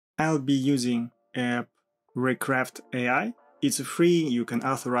I'll be using app Recraft AI. It's free, you can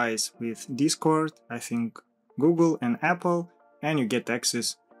authorize with Discord, I think Google and Apple, and you get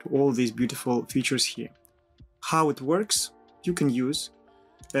access to all these beautiful features here. How it works, you can use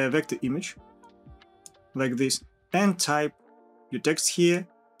a vector image like this and type your text here,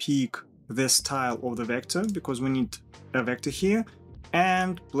 pick the style of the vector because we need a vector here,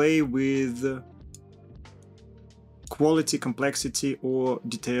 and play with quality, complexity, or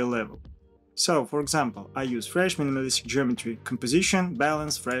detail level. So, for example, I use fresh, minimalistic geometry, composition,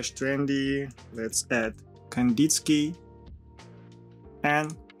 balance, fresh, trendy. Let's add Kandinsky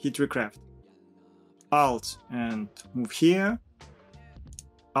and hit Recraft. Alt and move here,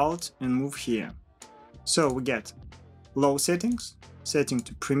 Alt and move here. So we get low settings, setting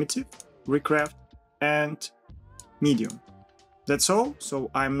to primitive, Recraft, and medium. That's all,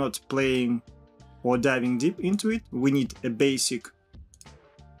 so I'm not playing or diving deep into it. We need a basic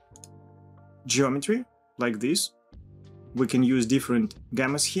geometry like this. We can use different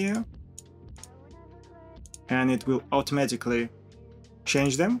gammas here, and it will automatically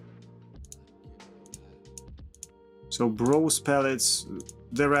change them. So browse palettes,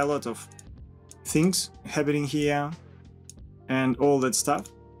 there are a lot of things happening here and all that stuff.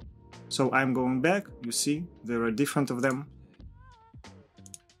 So I'm going back, you see, there are different of them.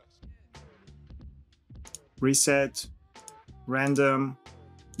 Reset, random,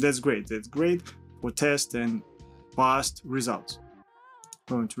 that's great for test and fast results.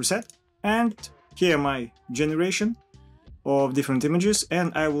 Going to reset, and here my generation of different images,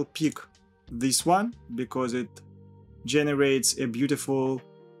 and I will pick this one because it generates a beautiful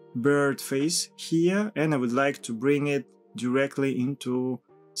bird face here, and I would like to bring it directly into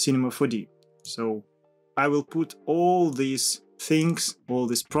Cinema 4D. So I will put all these things, all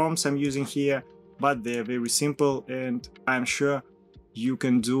these prompts I'm using here, but they're very simple, and I'm sure you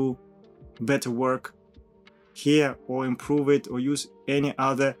can do better work here or improve it or use any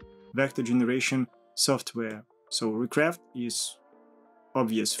other vector generation software. So Recraft is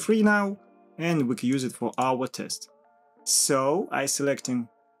obvious free now, and we can use it for our test. So I selecting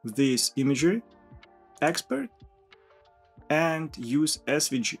this imagery, export, and use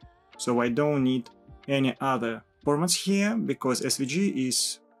SVG. So I don't need any other formats here because SVG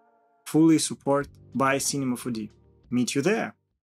is fully supported by Cinema 4D. Meet you there.